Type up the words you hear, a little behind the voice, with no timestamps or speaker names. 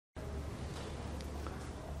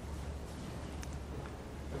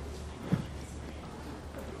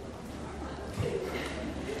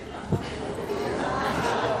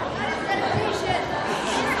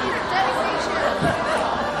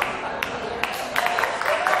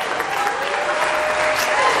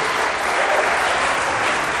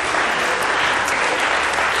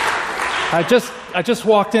I just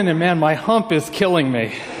walked in and man, my hump is killing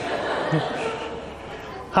me.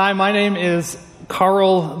 Hi, my name is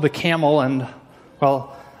Carl the Camel, and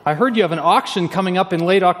well, I heard you have an auction coming up in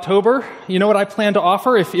late October. You know what I plan to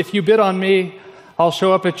offer? If you bid on me, I'll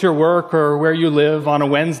show up at your work or where you live on a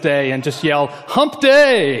Wednesday and just yell, "Hump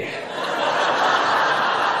Day!"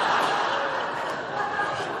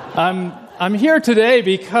 I'm here today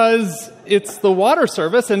because it's the water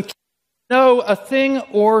service and know a thing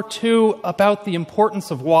or two about the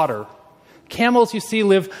importance of water. Camels, you see,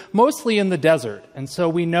 live mostly in the desert, and so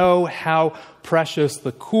we know how precious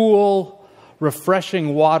the cool,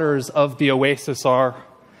 refreshing waters of the oasis are.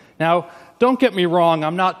 Now, don't get me wrong,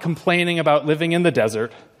 I'm not complaining about living in the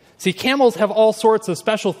desert. See, camels have all sorts of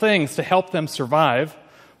special things to help them survive.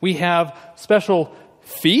 We have special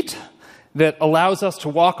feet that allows us to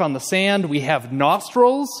walk on the sand. We have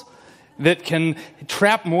nostrils that can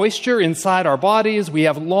trap moisture inside our bodies. We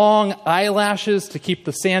have long eyelashes to keep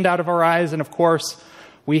the sand out of our eyes. And of course,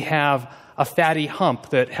 we have a fatty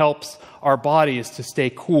hump that helps our bodies to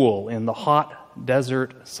stay cool in the hot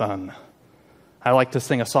desert sun. I like to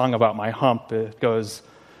sing a song about my hump. It goes,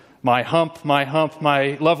 my hump,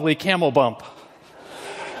 my lovely camel bump.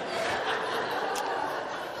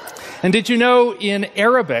 And did you know in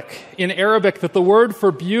Arabic that the word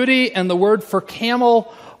for beauty and the word for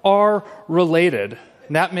camel are related?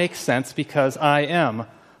 And that makes sense because I am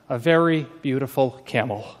a very beautiful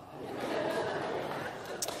camel.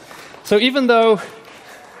 So even though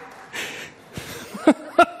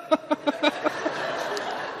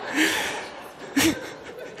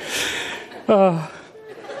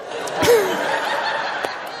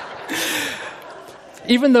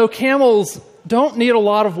even though camels don't need a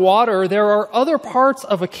lot of water, there are other parts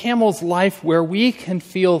of a camel's life where we can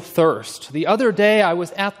feel thirst. The other day, I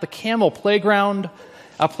was at the camel playground,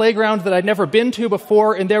 a playground that I'd never been to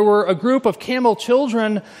before, and there were a group of camel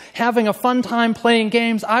children having a fun time playing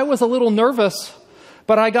games. I was a little nervous,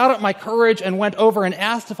 but I got up my courage and went over and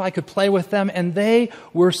asked if I could play with them, and they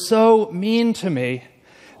were so mean to me.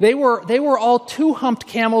 They were all two-humped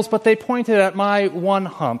camels, but they pointed at my one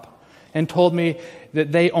hump and told me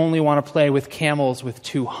that they only want to play with camels with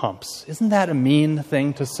two humps. Isn't that a mean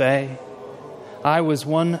thing to say? I was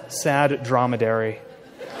one sad dromedary.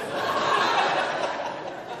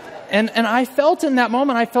 And I felt in that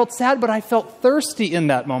moment, I felt sad, but I felt thirsty in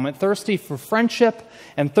that moment. Thirsty for friendship,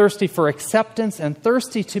 and thirsty for acceptance, and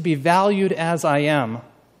thirsty to be valued as I am.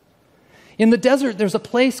 In the desert, there's a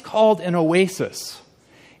place called an oasis.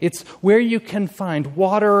 It's where you can find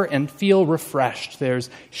water and feel refreshed. There's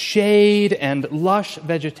shade and lush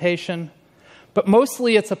vegetation, but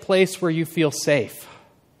mostly it's a place where you feel safe.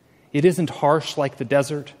 It isn't harsh like the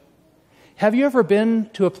desert. Have you ever been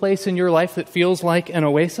to a place in your life that feels like an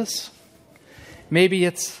oasis? Maybe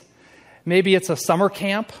it's a summer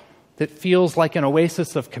camp that feels like an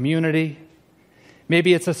oasis of community.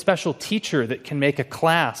 Maybe it's a special teacher that can make a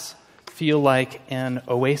class feel like an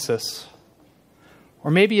oasis. Or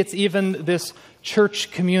maybe it's even this church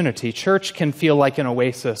community. Church can feel like an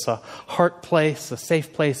oasis, a heart place, a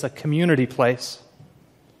safe place, a community place.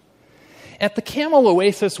 At the Camel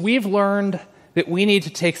Oasis, we've learned that we need to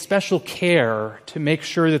take special care to make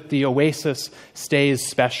sure that the oasis stays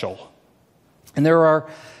special. And there are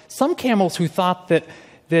some camels who thought that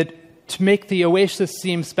to make the oasis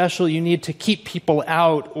seem special, you need to keep people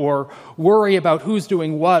out or worry about who's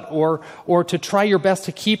doing what or to try your best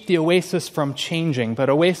to keep the oasis from changing. But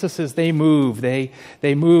oases, they move. They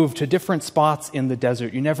move to different spots in the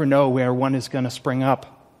desert. You never know where one is going to spring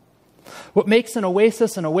up. What makes an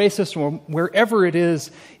oasis wherever it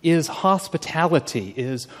is hospitality,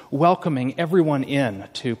 is welcoming everyone in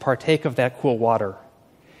to partake of that cool water.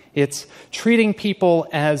 It's treating people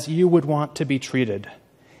as you would want to be treated.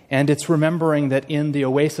 And it's remembering that in the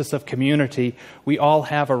oasis of community, we all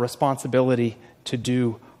have a responsibility to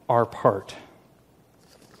do our part.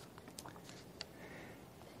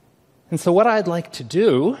 And so what I'd like to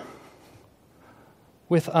do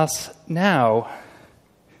with us now,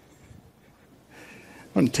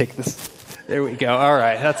 I'm going to take this. There we go. All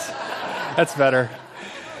right, that's better.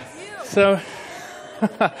 So,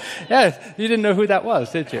 yeah, you didn't know who that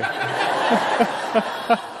was, did you?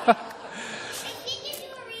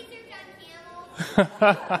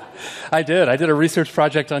 I did. I did a research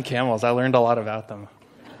project on camels. I learned a lot about them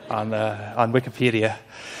on Wikipedia.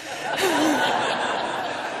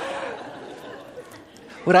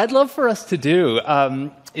 What I'd love for us to do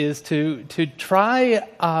is to try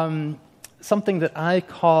something that I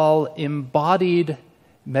call embodied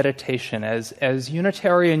meditation. As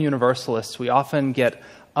Unitarian Universalists, we often get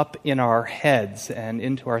up in our heads and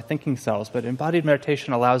into our thinking cells, but embodied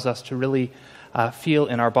meditation allows us to really feel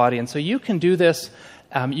in our body. And so you can do this.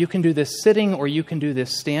 You can do this sitting, or you can do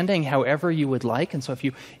this standing, however you would like. And so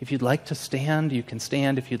if you'd like to stand, you can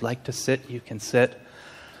stand. If you'd like to sit, you can sit.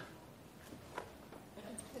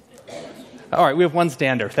 All right, we have one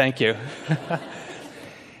stander. Thank you.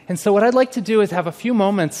 And so what I'd like to do is have a few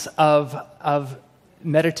moments of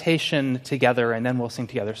meditation together, and then we'll sing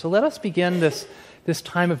together. So let us begin this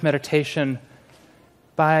time of meditation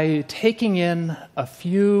by taking in a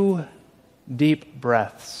few deep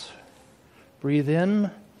breaths. Breathe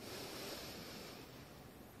in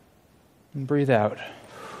and breathe out.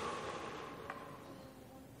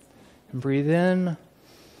 And breathe in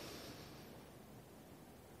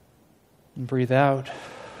and breathe out.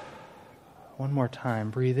 One more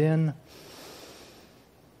time. Breathe in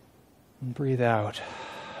and breathe out.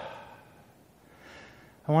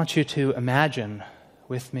 I want you to imagine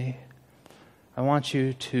with me. I want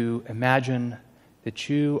you to imagine that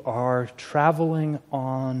you are traveling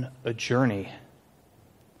on a journey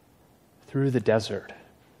through the desert.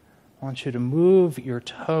 I want you to move your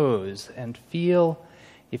toes and feel,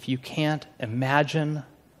 if you can't, imagine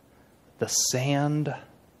the sand,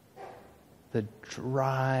 the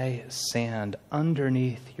dry sand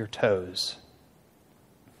underneath your toes.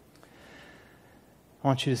 I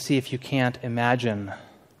want you to see, if you can't, imagine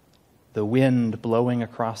the wind blowing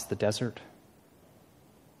across the desert.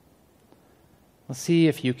 Let's see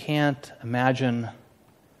if you can't imagine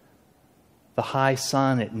the high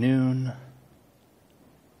sun at noon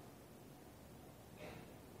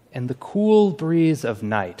and the cool breeze of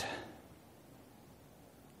night.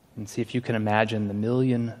 And see if you can imagine the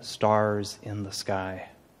million stars in the sky.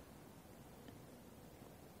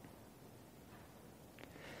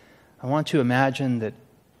 I want to imagine that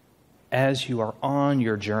as you are on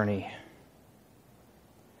your journey,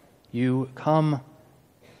 you come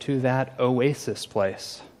to that oasis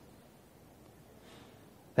place,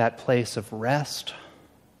 that place of rest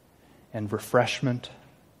and refreshment,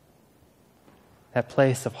 that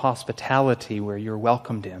place of hospitality where you're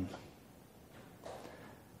welcomed in,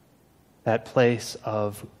 that place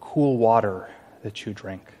of cool water that you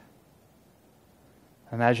drink.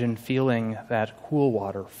 Imagine feeling that cool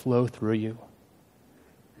water flow through you,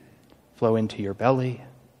 flow into your belly,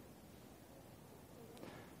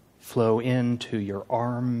 flow into your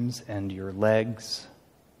arms and your legs,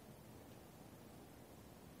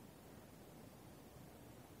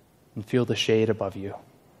 and feel the shade above you.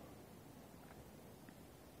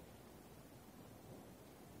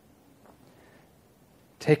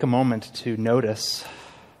 Take a moment to notice,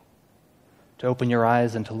 to open your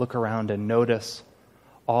eyes and to look around and notice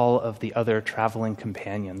all of the other traveling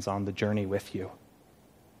companions on the journey with you.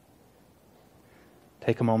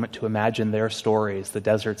 Take a moment to imagine their stories, the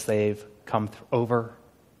deserts they've come over,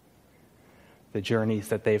 the journeys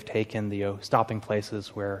that they've taken, the stopping places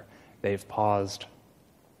where they've paused.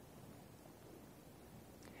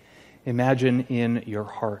 Imagine in your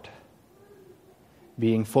heart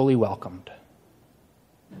being fully welcomed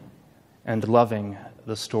and loving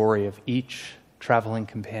the story of each traveling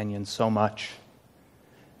companion so much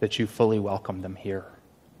that you fully welcome them here.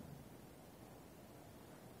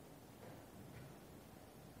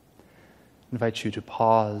 I invite you to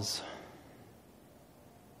pause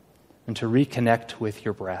and to reconnect with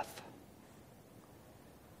your breath.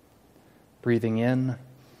 Breathing in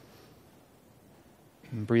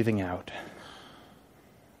and breathing out.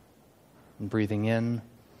 And breathing in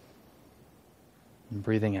and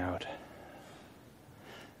breathing out.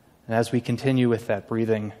 And as we continue with that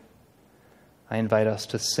breathing, I invite us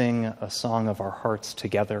to sing a song of our hearts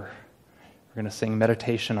together. We're going to sing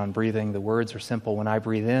meditation on breathing. The words are simple. When I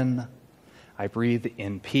breathe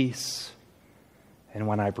in peace. And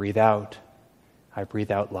when I breathe out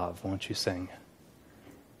love. Won't you sing?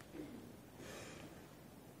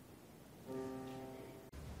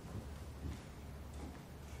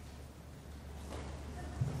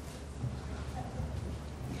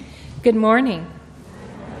 Good morning.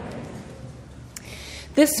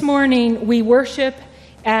 This morning, we worship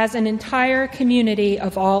as an entire community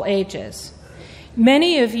of all ages.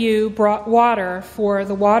 Many of you brought water for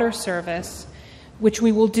the water service, which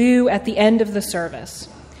we will do at the end of the service.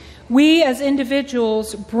 We as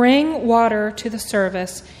individuals bring water to the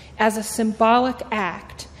service as a symbolic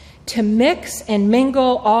act to mix and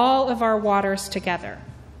mingle all of our waters together.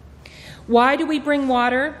 Why do we bring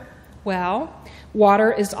water? Well,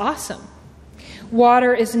 water is awesome.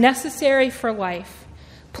 Water is necessary for life.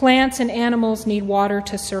 Plants and animals need water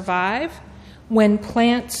to survive. When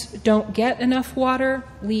plants don't get enough water,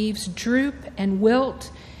 leaves droop and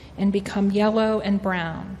wilt, and become yellow and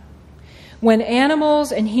brown. When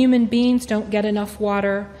animals and human beings don't get enough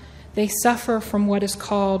water, they suffer from what is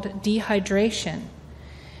called dehydration.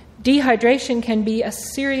 Dehydration can be a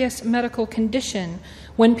serious medical condition.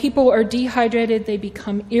 When people are dehydrated, they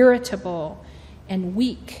become irritable and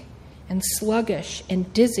weak and sluggish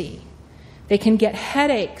and dizzy. They can get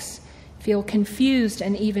headaches, feel confused,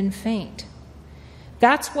 and even faint.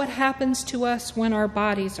 That's what happens to us when our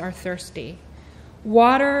bodies are thirsty.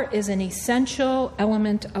 Water is an essential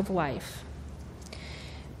element of life.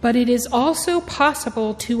 But it is also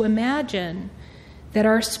possible to imagine that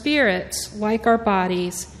our spirits, like our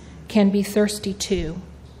bodies, can be thirsty too.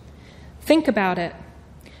 Think about it.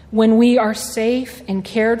 When we are safe and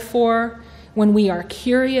cared for, when we are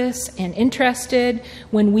curious and interested,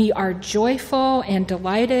 when we are joyful and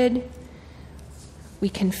delighted, we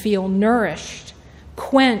can feel nourished,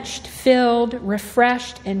 quenched, filled,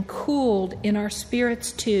 refreshed, and cooled in our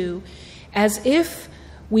spirits too, as if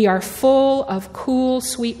we are full of cool,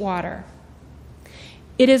 sweet water.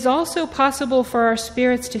 It is also possible for our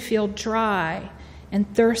spirits to feel dry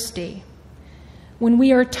and thirsty. When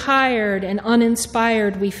we are tired and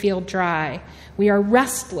uninspired, we feel dry. We are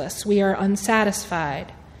restless. We are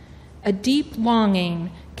unsatisfied. A deep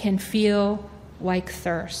longing can feel like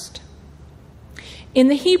thirst. In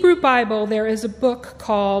the Hebrew Bible, there is a book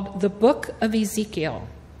called the Book of Ezekiel.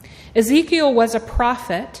 Ezekiel was a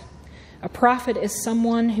prophet. A prophet is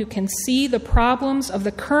someone who can see the problems of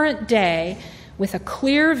the current day with a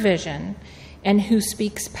clear vision and who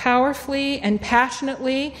speaks powerfully and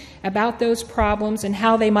passionately about those problems and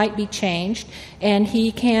how they might be changed. And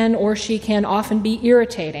he can or she can often be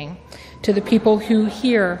irritating to the people who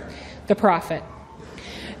hear the prophet.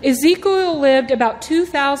 Ezekiel lived about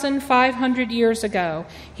 2,500 years ago.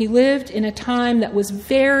 He lived in a time that was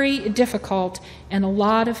very difficult and a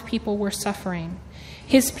lot of people were suffering.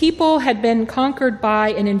 His people had been conquered by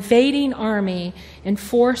an invading army and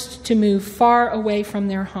forced to move far away from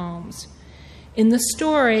their homes. In the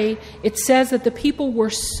story, it says that the people were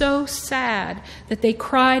so sad that they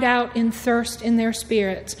cried out in thirst in their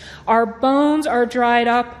spirits. Our bones are dried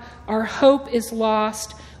up, our hope is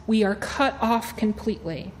lost, we are cut off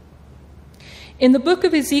completely. In the book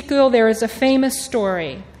of Ezekiel, there is a famous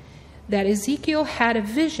story that Ezekiel had a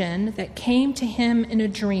vision that came to him in a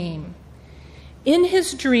dream. In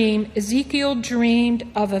his dream, Ezekiel dreamed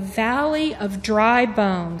of a valley of dry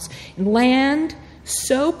bones, land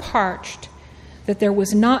so parched that there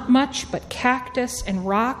was not much but cactus and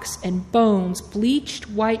rocks and bones bleached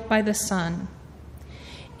white by the sun.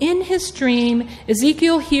 In his dream,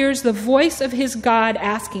 Ezekiel hears the voice of his God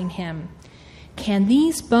asking him, "Can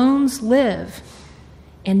these bones live?"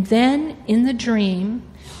 And then, in the dream,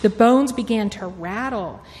 the bones began to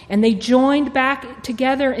rattle, and they joined back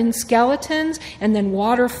together in skeletons, and then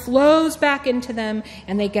water flows back into them,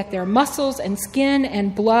 and they get their muscles and skin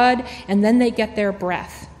and blood, and then they get their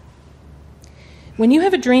breath. When you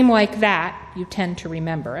have a dream like that, you tend to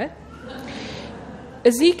remember it.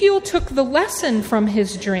 Ezekiel took the lesson from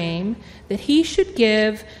his dream that he should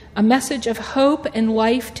give a message of hope and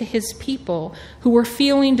life to his people who were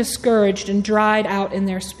feeling discouraged and dried out in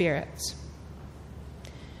their spirits.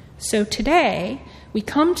 So today, we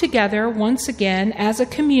come together once again as a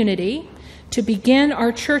community to begin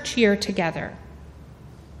our church year together.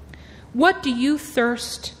 What do you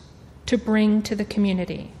thirst to bring to the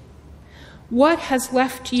community? What has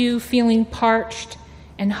left you feeling parched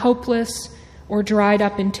and hopeless or dried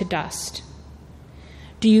up into dust?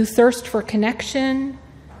 Do you thirst for connection,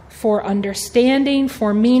 for understanding,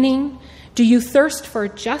 for meaning? Do you thirst for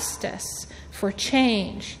justice, for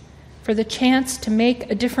change, for the chance to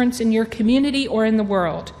make a difference in your community or in the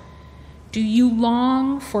world? Do you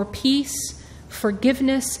long for peace,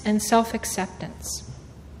 forgiveness, and self-acceptance?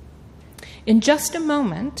 In just a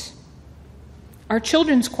moment, our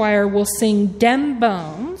children's choir will sing Dem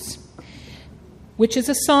Bones, which is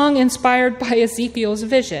a song inspired by Ezekiel's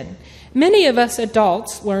vision. Many of us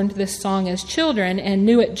adults learned this song as children and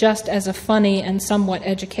knew it just as a funny and somewhat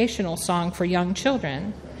educational song for young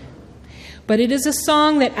children. But it is a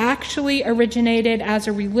song that actually originated as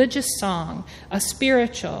a religious song, a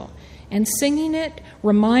spiritual, and singing it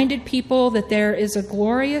reminded people that there is a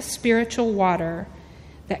glorious spiritual water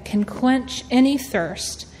that can quench any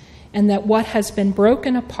thirst, and that what has been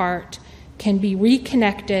broken apart can be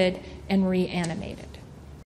reconnected and reanimated.